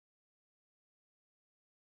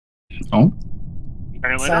Oh.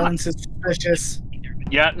 Apparently Silence is suspicious.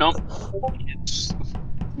 Yeah, no.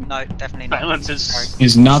 No, definitely not. Silence is...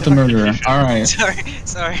 He's not the murderer. Alright.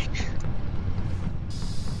 Sorry.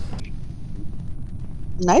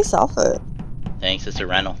 Nice outfit. Thanks, it's a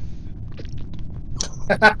rental.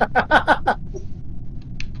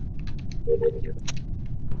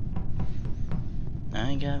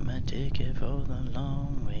 I got my ticket for the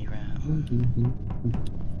long way round.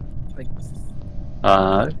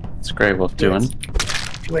 It's Grey Wolf doing.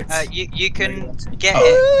 You can get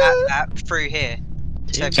it at through here.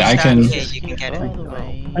 So if you I stand can- here, you can get it.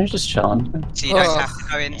 I'm just chilling. So you don't have to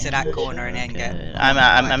go into that corner and then get it.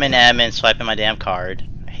 I'm in admin swiping my damn card.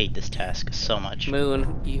 I hate this task so much.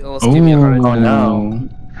 Moon, you almost gave me a heart attack. Oh no.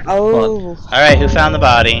 Oh. Alright, who found the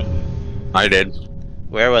body? I did.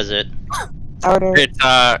 Where was it? Outer. It's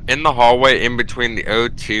in the hallway in between the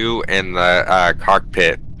O2 and the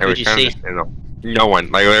cockpit. It Who'd you kind of see? just no one.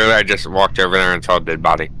 Like literally, I just walked over there and saw a dead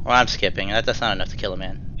body. Well, I'm skipping. That's not enough to kill a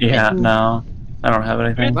man. Yeah, no. I don't have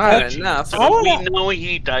anything. Not enough. So we know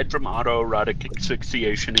he died from autoerotic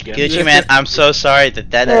asphyxiation again. Gucci man, I'm so sorry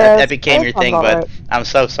that became your thing, but I'm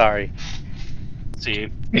so sorry. See.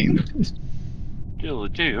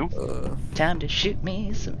 Do. Time to shoot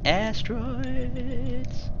me some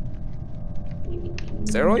asteroids.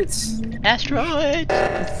 Steroids?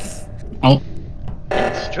 Asteroids! Oh.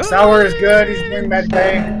 Asteroids! Sour is good. He's doing med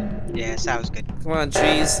bay. Yeah, sounds good. Come on,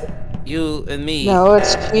 cheese. You and me. No,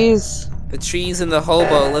 it's cheese. The cheese and the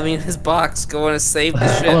hobo living in his box going to save the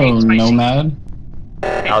ship. Hello, Nomad.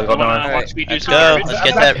 I'll go down. Watch me do Let's some go. garbage. Let's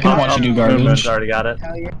get that. I can watch you do garbage. Moon's already got it.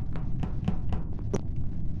 Hell yeah.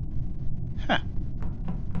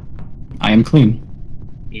 I am clean.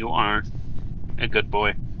 You are a good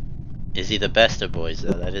boy. Is he the best of boys,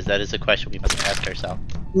 though? That is a question we must ask ourselves.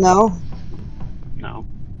 No. No.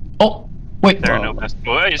 Oh, wait. There are no best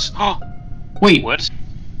boys. Wait. What?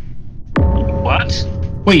 What?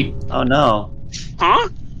 Wait. Oh no. Huh?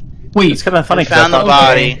 Wait. It's kind of funny. We found the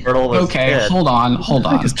body. Okay, hold on.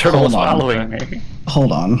 Because Turtle was following me.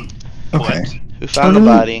 Hold on. Okay. Who found the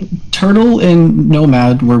body? Turtle and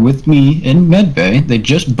Nomad were with me in medbay. They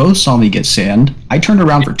just both saw me get sand. I turned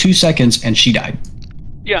around for 2 seconds and she died.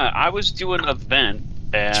 Yeah, I was doing a vent.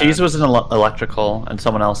 And... Cheese was in electrical, and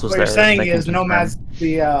someone else was What there. you're saying They can is Nomad's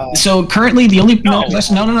the So currently the only No.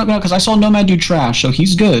 no, because I saw Nomad do trash, so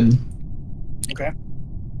he's good. Okay.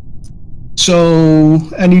 So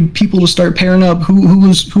I need people to start pairing up. Who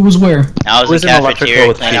was where? I was Who's in in the electrical cafeteria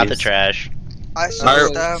with cleaning out the cheese? trash. I saw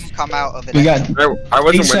them come out of it. We got I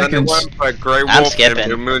wasn't 8 with anyone, seconds. but Grey I'm Wolf skipping. and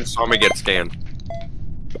Blue Moon saw me get scanned.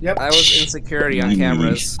 Yep. I was in security on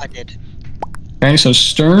cameras. I did. Okay, so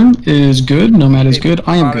Stern is good, Nomad is good,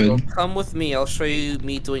 I am Prodigal, good. Come with me, I'll show you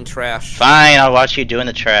me doing trash. Fine, I'll watch you doing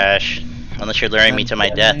the trash. Unless you're luring me to my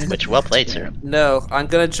death, which well played, sir. No, I'm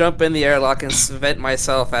gonna jump in the airlock and vent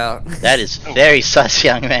myself out. That is very sus,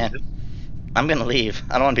 young man. I'm gonna leave.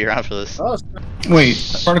 I don't want to be around for this. Oh, Wait,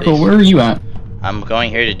 Particle, where are you at? I'm going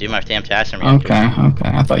here to do my damn task and reactor. Okay,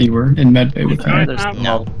 I thought you were in medbay with me.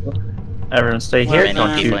 No. Everyone stay here. Many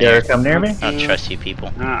Don't you people dare here. come near me. I don't trust you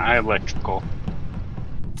people. I electrical.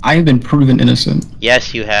 I have been proven innocent.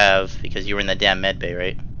 Yes, you have, because you were in the damn med bay,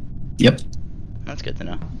 right? Yep. That's good to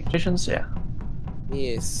know. Mutations, yeah.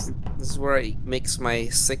 Yes, this is where I mix my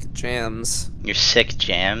sick jams. Your sick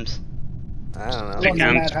jams. I don't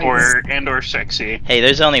know. Sick And or sexy. Hey,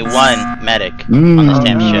 there's only one medic on this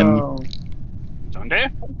damn ship. Sunday?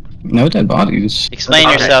 No dead bodies. Explain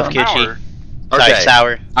Okay. yourself, Gucci. Sorry, Okay.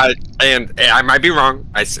 Sour. And I might be wrong.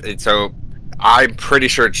 So I'm pretty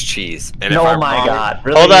sure it's Cheese. And if Oh I'm my wrong, god.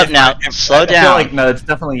 Really? Hold up now. Slow I feel down. like, no, it's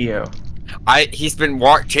definitely you. He's been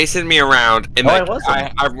chasing me around, and No, like, it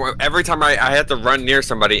wasn't. every time I have to run near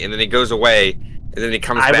somebody, and then he goes away, and then he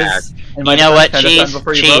comes back. In You my know what? defense, can I defend Cheese,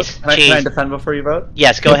 before you cheese, vote? Can I cheese. defend before you vote?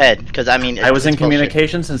 Yes, go ahead. Because I mean, I was in it's bullshit.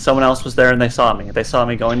 communications and someone else was there and they saw me. They saw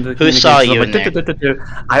me going to the Who saw you in communications. I'm like, "Du-du-du-du-du."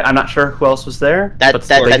 I'm not sure who else was there. but That's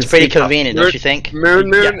they pretty could see- convenient, don't you think?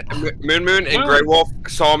 Moon, and Grey Wolf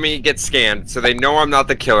saw me get scanned, so they know I'm not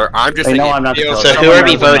the killer. I'm just They know thinking, I'm not the feels- killer. So who are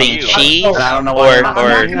we Someone else voting? knows. Cheese But I don't know why or I'm not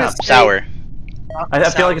gonna say- Sour? I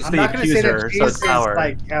feel like it's I'm the not gonna say that accuser, so Cheese it's sour. is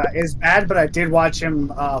like is bad, but I did watch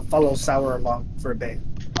him follow Sour along for a bit.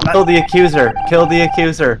 Kill the accuser. Kill the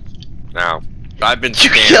accuser. No. I've been You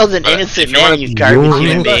scanned, killed an but innocent if you wanna- man, you garbage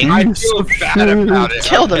human being. I feel bad about it.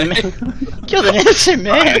 Killed a okay? man. Killed an innocent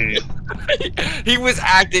man. He was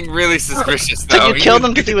acting really suspicious, though. So you He killed was-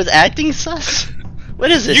 him because he was acting sus? What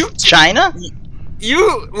is this? You- China?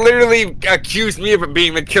 You literally accused me of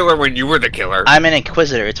being the killer when you were the killer. I'm an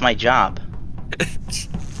inquisitor. It's my job.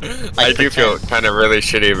 I do feel kind of really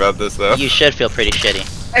shitty about this, though. You should feel pretty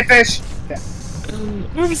shitty. Hey, fish.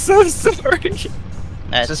 I'm so sorry.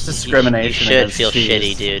 That's just discrimination You should against feel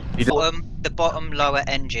cheese. shitty, dude. The bottom lower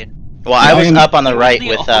engine. Well, I was up on the right the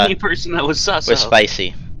with only person that was sus with of.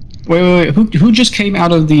 Spicy. Wait. Who just came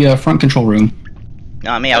out of the front control room?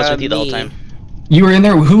 No, me. I was with you the whole Me. time. You were in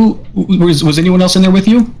there. Who was anyone else in there with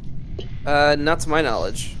you? Not to my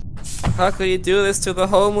knowledge. How could you do this to the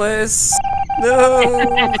homeless? No.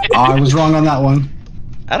 Oh, I was wrong on that one.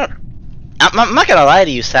 I don't. I'm not gonna lie to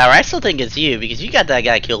you, Sour. I still think it's you because you got that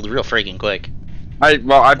guy killed real freaking quick. I've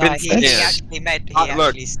been He scanned. actually made. He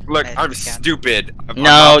Look, actually look, made I'm the scan. stupid. I'm No,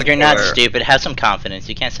 not the you're not killer. stupid. Have some confidence.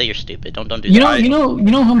 You can't say you're stupid. Don't do You that. know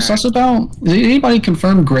who I'm sus about? Is anybody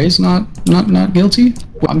confirmed Gray's not guilty?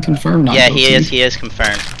 Well, I'm confirmed not Yeah, guilty. he is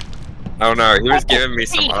confirmed. Oh no, he was giving me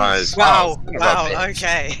some eyes. Wow. Oh, son of a Wow. bitch.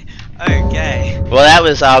 Okay. Okay. Well, that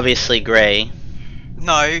was obviously Gray.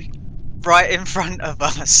 No. Right in front of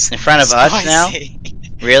us. In front of us now? Spicy.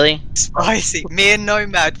 Really? Spicy. Me and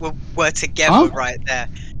Nomad were together Huh? right there.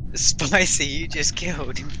 Spicy, you just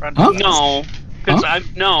killed in front of Huh? us. No, because Huh?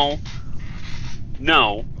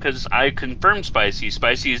 No, because I confirmed Spicy.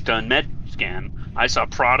 Spicy's done med scan. I saw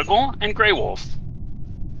Prodigal and Grey Wolf.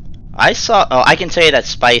 I saw. Oh, I can tell you that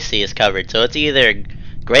Spicy is covered. So it's either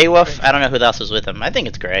Grey Wolf. I don't know who else was with him. I think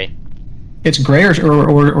it's Gray. It's Gray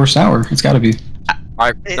or Sour. It's got to be.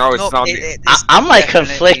 No, it's not me. I'm like definitely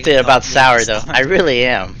conflicted not about me, Sour it's though. not. I really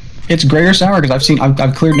am. It's Gray or Sour because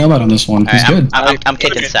I've cleared Nomad on this one. He's Alright, good. I'm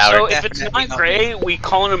kicking Okay, Sour. So if it's Definitely not not Grey, we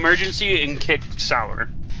call an emergency and kick Sour.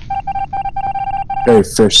 Hey,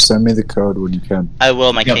 Fish, send me the code when you can. I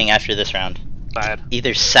will, my Yep. king, after this round. Bad.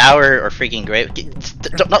 Either Sour or freaking Gray.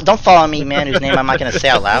 Don't follow me, man. Whose name I'm not gonna say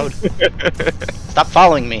out loud. Stop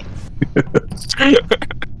following me.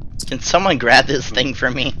 Can someone grab this thing for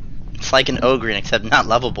me? It's like an ogre, except not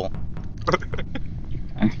lovable.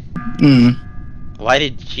 Why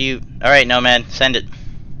did you? All right, no man, send it.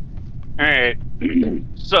 Alright.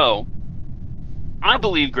 So, I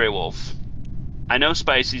believe Grey Wolf. I know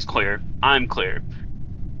Spicy's clear. I'm clear.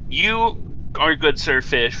 You are good, Sir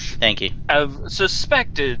Fish. Thank you. Have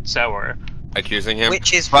suspected Sour. Accusing him.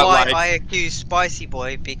 Which is But, why like- I accused Spicy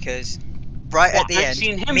Boy because right Well, at the I've end,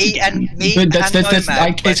 seen him me scan. and me But that's and Nomad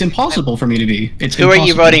like it's were- impossible for me to be. It's Who are you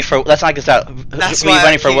impossible. voting for? Let's knock this out. Who That's are you why I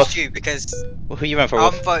voting for? accused Wolf? you because Who you voting for?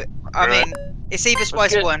 I'm Wolf? I mean, it's either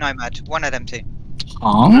Spicy good. Boy or Nomad. One of them two.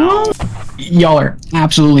 Y'all are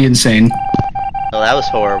absolutely insane. Oh, that was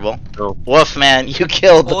horrible. Oh. Wolf, man, you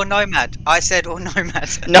killed. Or Nomad. I said or Nomad.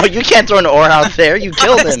 No, you can't throw an ore out there. You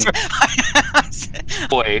killed him.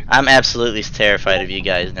 Boy. I'm absolutely terrified of you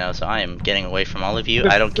guys now, so I am getting away from all of you.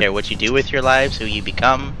 I don't care what you do with your lives, who you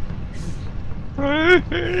become.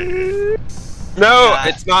 No,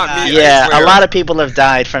 it's not me. I Yeah, a swear. lot of people have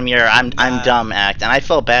died from your I'm dumb act, and I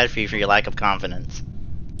felt bad for you for your lack of confidence.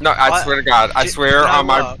 No, I swear to God. I swear you know on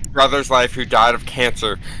my what? brother's life who died of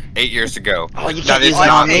cancer 8 years ago. Oh, you That can't is use it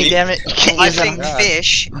not on me, me. damn it! You can't I use it think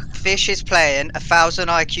on Fish is playing 1,000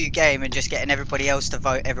 IQ game and just getting everybody else to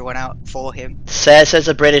vote everyone out for him. Says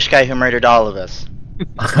a British guy who murdered all of us.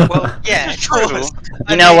 Well, yeah, of course.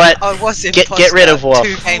 You know what? I was Get rid of Wolf.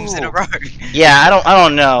 2 games in a row. Yeah, I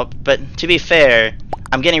don't know, but to be fair,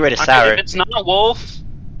 I'm getting rid of Okay, Sour. if it's not Wolf,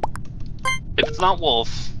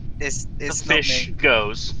 It's the not fish me.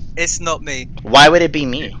 goes. It's not me. Why would it be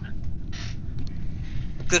me?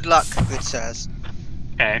 Good luck, good sirs.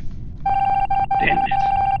 Okay. Damn it.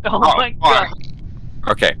 Oh, Oh, my fuck.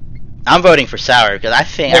 god. Okay. I'm voting for Sour because I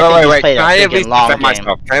think Wait, I think wait, he's wait. played Can a I at freaking least long defend game.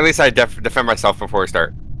 myself? Can I at least defend myself before we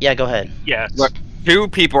start? Yeah, go ahead. Yes. Look, 2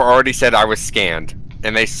 people already said I was scanned,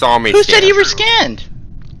 and they saw me. Who said scan. you were scanned?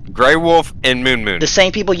 Grey Wolf and Moon Moon. The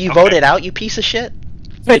same people you Okay. voted out, you piece of shit.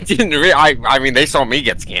 They didn't. I mean, they saw me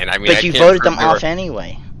get scanned. I mean, But I you can't voted them prove they were- off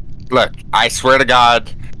anyway. Look, I swear to God,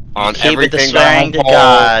 on Keep it everything the swearing to on poll,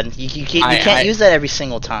 God. You can't I- use that every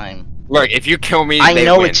single time. Look, if you kill me, I they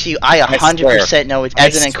know win. it's you. I I 100% know it's. I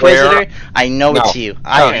As an swear- Inquisitor, I know it's you. No,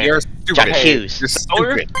 I you're stupid. Jack Hughes. You're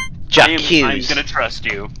stupid. I'm Hughes. gonna trust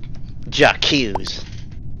you. Jack Hughes.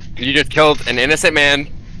 You just killed an innocent man,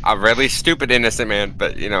 a really stupid innocent man.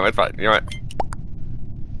 But you know, it's fine. You know what?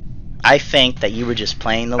 I think that you were just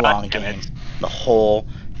playing the long damn it. game the whole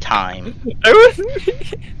time. It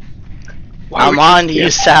was. I'm on to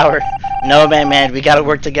you, Sour. No, man, we gotta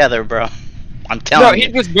work together, bro. I'm telling No, you.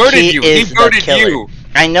 he just voted you. He is the voted killer. you.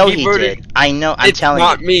 I know He he voted- did. I know. I'm It's telling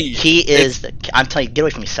not you. me. He is the. I'm telling you. Get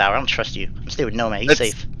away from me, Sour. I don't trust you. I'm staying with Nomad. He's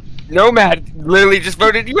It's- safe. Nomad literally just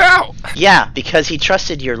voted you out. Yeah, because he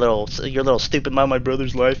trusted your little stupid my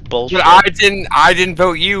brother's life bullshit. But I didn't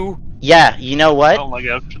vote you. Yeah, you know what? Oh my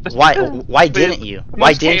god. Why didn't you?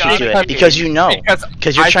 Why didn't you do it? Because you know.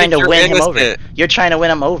 Because you're I trying to think win you're him over. innocent. You're trying to win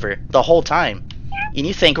him over the whole time. And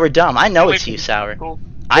you think we're dumb. I know it's you, Sour. Cool.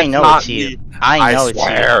 I know not it's you. me. I know it's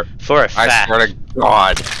swear. you. For a I fact. swear to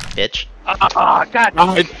God. Bitch. God.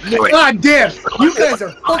 I knew it. God damn! You guys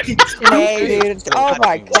are fucking Hey, dude. Oh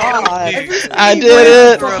my god. I did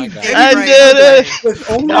it! I did it!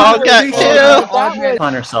 Oh, got killed. That was,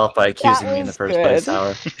 On herself by accusing me in the was first place,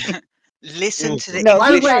 good. Sour. Listen to the no, By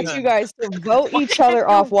the he got way- you guys to vote each other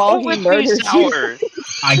off while he murdered you. Sour.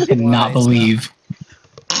 I cannot believe.